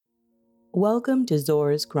Welcome to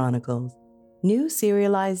Zora's Chronicles, new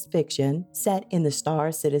serialized fiction set in the Star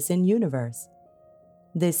Citizen universe.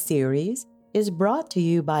 This series is brought to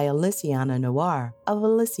you by Aliciana Noir of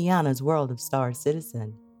Aliciana's World of Star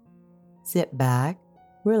Citizen. Sit back,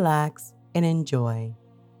 relax, and enjoy.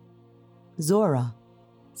 Zora,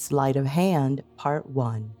 Sleight of Hand, Part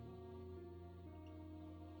 1.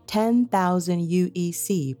 10,000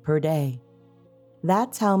 UEC per day.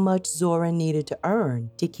 That's how much Zora needed to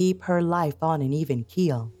earn to keep her life on an even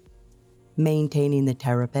keel. Maintaining the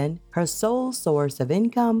Terrapin, her sole source of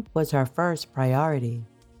income, was her first priority.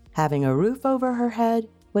 Having a roof over her head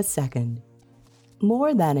was second.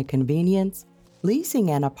 More than a convenience,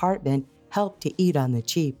 leasing an apartment helped to eat on the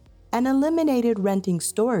cheap and eliminated renting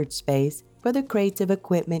storage space for the crates of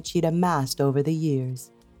equipment she'd amassed over the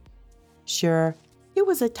years. Sure, it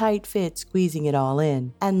was a tight fit squeezing it all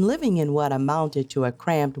in and living in what amounted to a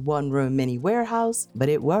cramped one-room mini warehouse, but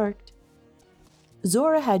it worked.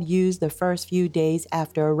 Zora had used the first few days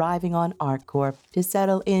after arriving on ArcCorp to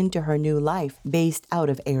settle into her new life based out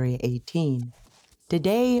of Area 18.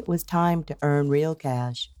 Today it was time to earn real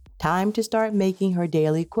cash, time to start making her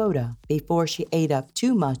daily quota before she ate up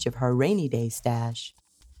too much of her rainy day stash.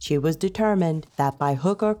 She was determined that by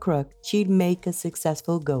hook or crook she'd make a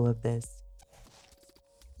successful go of this.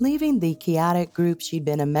 Leaving the chaotic group she'd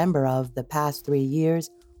been a member of the past 3 years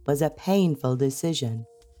was a painful decision.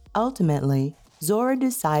 Ultimately, Zora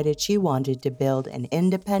decided she wanted to build an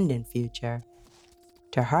independent future.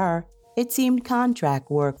 To her, it seemed contract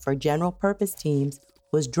work for general-purpose teams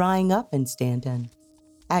was drying up in Stanton.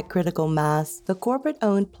 At critical mass, the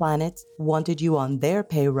corporate-owned planets wanted you on their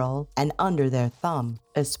payroll and under their thumb,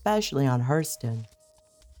 especially on Hurston.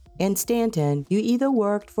 In Stanton, you either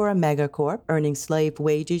worked for a megacorp, earning slave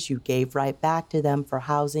wages you gave right back to them for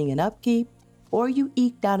housing and upkeep, or you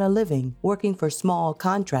eked out a living working for small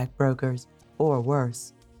contract brokers, or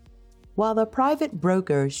worse. While the private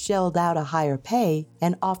brokers shelled out a higher pay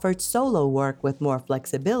and offered solo work with more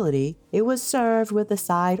flexibility, it was served with a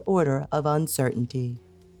side order of uncertainty.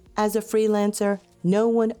 As a freelancer, no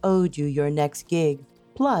one owed you your next gig,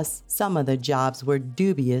 plus some of the jobs were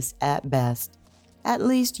dubious at best. At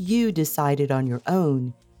least you decided on your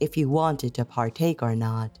own if you wanted to partake or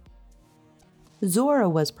not. Zora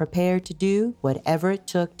was prepared to do whatever it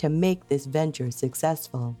took to make this venture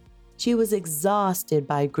successful. She was exhausted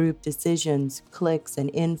by group decisions, cliques,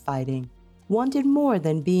 and infighting, wanted more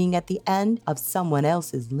than being at the end of someone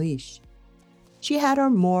else's leash. She had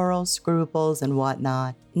her moral scruples and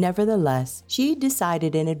whatnot. Nevertheless, she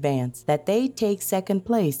decided in advance that they'd take second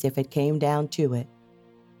place if it came down to it.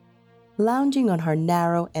 Lounging on her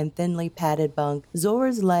narrow and thinly padded bunk,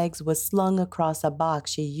 Zora's legs was slung across a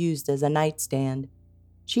box she used as a nightstand.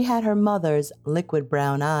 She had her mother's liquid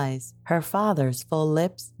brown eyes, her father's full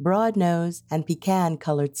lips, broad nose, and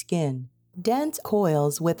pecan-colored skin. Dense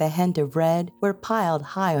coils with a hint of red were piled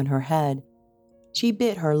high on her head. She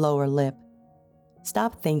bit her lower lip.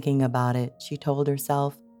 Stop thinking about it, she told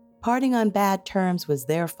herself. Parting on bad terms was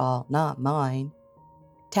their fault, not mine.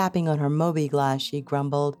 Tapping on her mobi-glass, she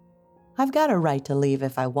grumbled, I've got a right to leave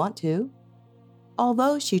if I want to.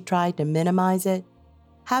 Although she tried to minimize it,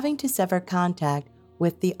 having to sever contact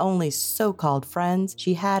with the only so-called friends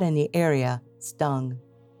she had in the area stung.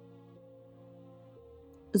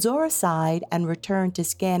 Zora sighed and returned to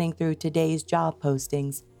scanning through today's job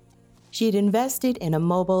postings. She'd invested in a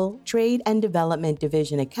mobile trade and development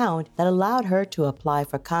division account that allowed her to apply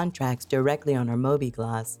for contracts directly on her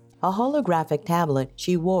mobi-glass, a holographic tablet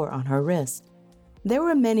she wore on her wrist. There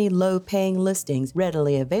were many low-paying listings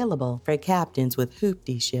readily available for captains with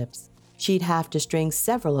hoopty ships. She'd have to string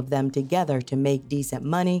several of them together to make decent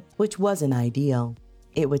money, which wasn't ideal.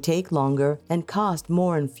 It would take longer and cost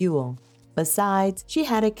more in fuel. Besides, she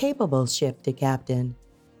had a capable ship to captain.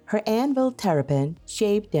 Her Anvil Terrapin,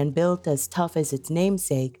 shaped and built as tough as its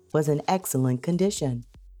namesake, was in excellent condition.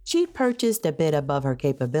 She'd purchased a bit above her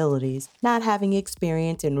capabilities, not having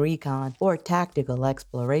experience in recon or tactical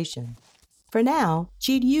exploration. For now,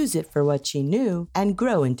 she'd use it for what she knew and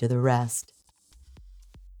grow into the rest.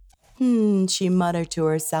 She muttered to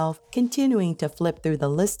herself, continuing to flip through the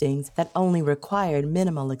listings that only required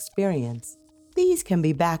minimal experience. These can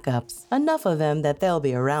be backups, enough of them that they'll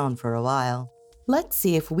be around for a while. Let's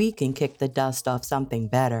see if we can kick the dust off something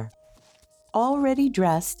better. Already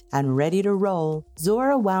dressed and ready to roll,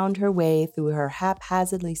 Zora wound her way through her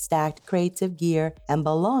haphazardly stacked crates of gear and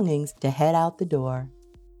belongings to head out the door.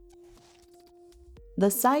 The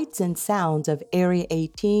sights and sounds of Area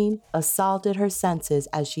 18 assaulted her senses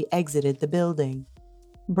as she exited the building.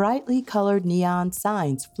 Brightly colored neon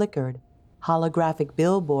signs flickered. Holographic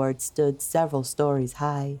billboards stood several stories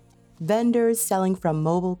high. Vendors selling from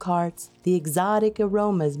mobile carts, the exotic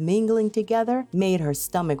aromas mingling together made her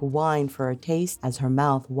stomach whine for a taste as her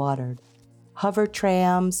mouth watered. Hover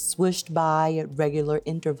trams swished by at regular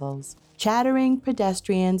intervals. Chattering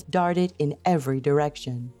pedestrians darted in every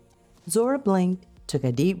direction. Zora blinked, took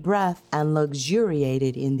a deep breath, and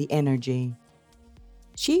luxuriated in the energy.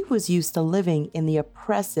 She was used to living in the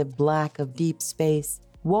oppressive black of deep space,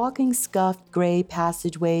 walking scuffed gray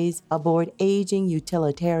passageways aboard aging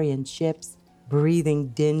utilitarian ships, breathing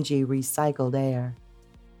dingy recycled air.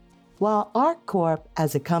 While ArcCorp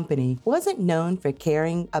as a company wasn't known for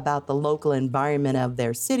caring about the local environment of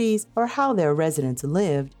their cities or how their residents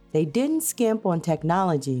lived, they didn't skimp on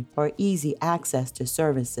technology or easy access to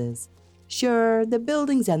services. Sure, the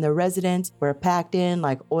buildings and the residents were packed in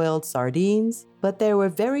like oiled sardines, but there were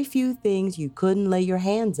very few things you couldn't lay your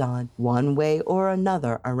hands on one way or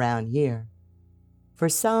another around here. For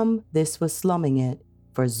some, this was slumming it.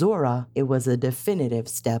 For Zora, it was a definitive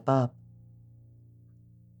step up.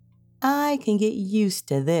 I can get used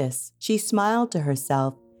to this, she smiled to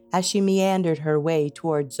herself as she meandered her way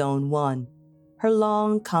toward Zone 1, her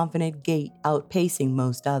long, confident gait outpacing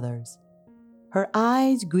most others. Her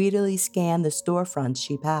eyes greedily scanned the storefronts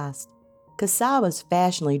she passed. Kasawa's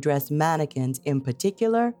fashionably dressed mannequins in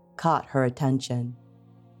particular caught her attention.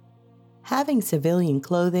 Having civilian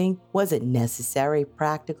clothing wasn't necessary,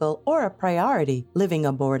 practical, or a priority living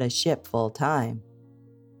aboard a ship full-time.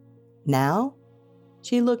 Now,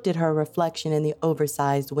 she looked at her reflection in the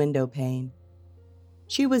oversized window pane.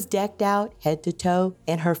 She was decked out head to toe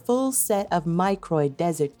in her full set of Microid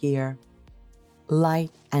desert gear.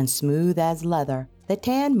 Light and smooth as leather, the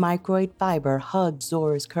tan Microid fiber hugged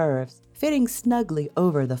Zora's curves, fitting snugly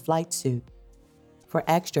over the flight suit. For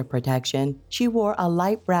extra protection, she wore a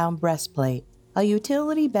light brown breastplate. A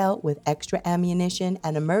utility belt with extra ammunition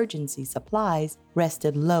and emergency supplies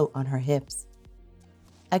rested low on her hips.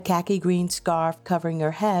 A khaki green scarf covering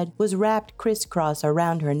her head was wrapped crisscross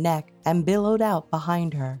around her neck and billowed out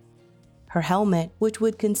behind her. Her helmet, which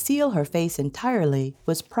would conceal her face entirely,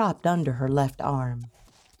 was propped under her left arm.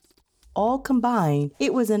 All combined,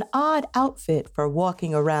 it was an odd outfit for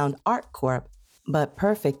walking around ArcCorp, but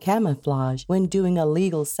perfect camouflage when doing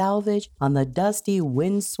illegal salvage on the dusty,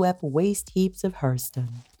 windswept waste heaps of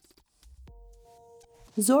Hurston.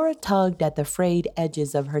 Zora tugged at the frayed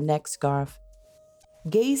edges of her neck scarf.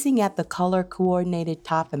 Gazing at the color-coordinated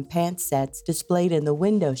top and pants sets displayed in the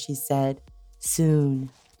window, she said, "Soon."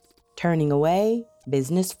 Turning away,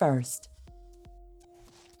 business first.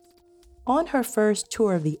 On her first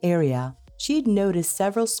tour of the area, she'd noticed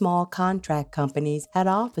several small contract companies had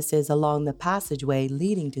offices along the passageway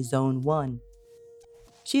leading to Zone 1.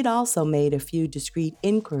 She'd also made a few discreet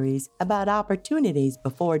inquiries about opportunities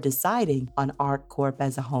before deciding on ArcCorp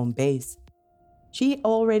as a home base. She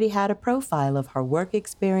already had a profile of her work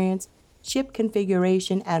experience, ship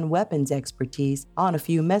configuration, and weapons expertise on a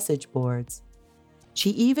few message boards.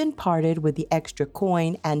 She even parted with the extra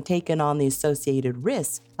coin and taken on the associated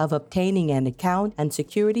risk of obtaining an account and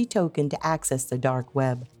security token to access the dark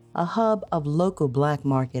web, a hub of local black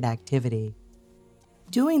market activity.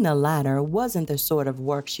 Doing the latter wasn't the sort of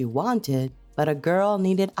work she wanted, but a girl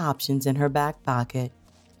needed options in her back pocket.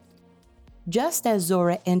 Just as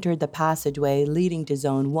Zora entered the passageway leading to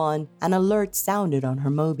Zone 1, an alert sounded on her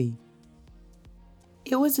Mobi.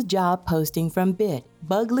 It was a job posting from BIT,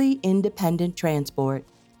 Bugley Independent Transport.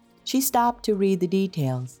 She stopped to read the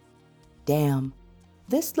details. Damn,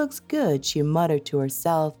 this looks good, she muttered to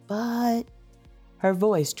herself, but... Her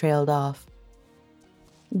voice trailed off.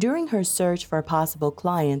 During her search for possible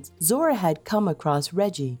clients, Zora had come across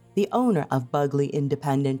Reggie, the owner of Bugley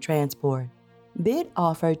Independent Transport. BIT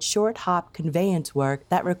offered short-hop conveyance work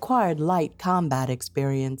that required light combat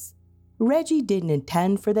experience. Reggie didn't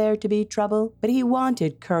intend for there to be trouble, but he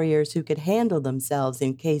wanted couriers who could handle themselves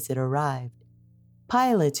in case it arrived.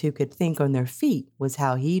 Pilots who could think on their feet was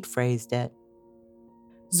how he'd phrased it.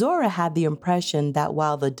 Zora had the impression that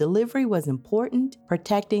while the delivery was important,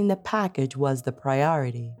 protecting the package was the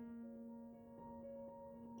priority.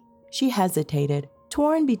 She hesitated,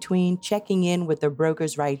 torn between checking in with the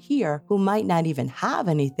brokers right here who might not even have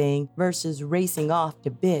anything versus racing off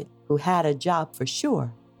to BIT who had a job for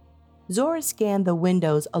sure. Zora scanned the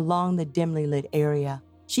windows along the dimly lit area.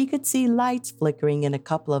 She could see lights flickering in a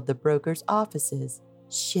couple of the brokers' offices.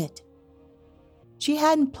 Shit. She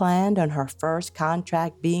hadn't planned on her first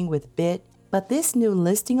contract being with BIT, but this new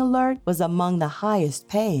listing alert was among the highest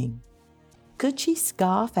paying. Could she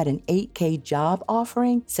scoff at an $8K job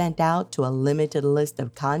offering sent out to a limited list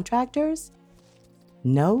of contractors?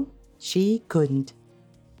 No, she couldn't.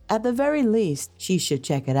 At the very least, she should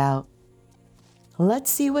check it out.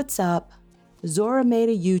 Let's see what's up. Zora made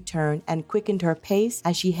a U-turn and quickened her pace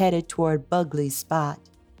as she headed toward Bugley's spot.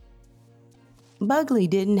 Bugley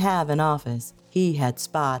didn't have an office. He had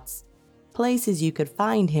spots, places you could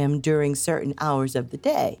find him during certain hours of the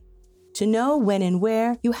day. To know when and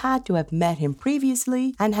where, you had to have met him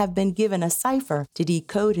previously and have been given a cipher to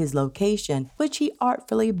decode his location, which he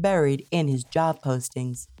artfully buried in his job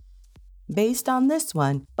postings. Based on this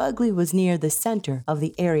one, Bugley was near the center of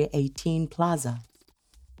the Area 18 Plaza.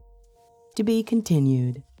 To be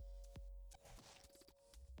continued.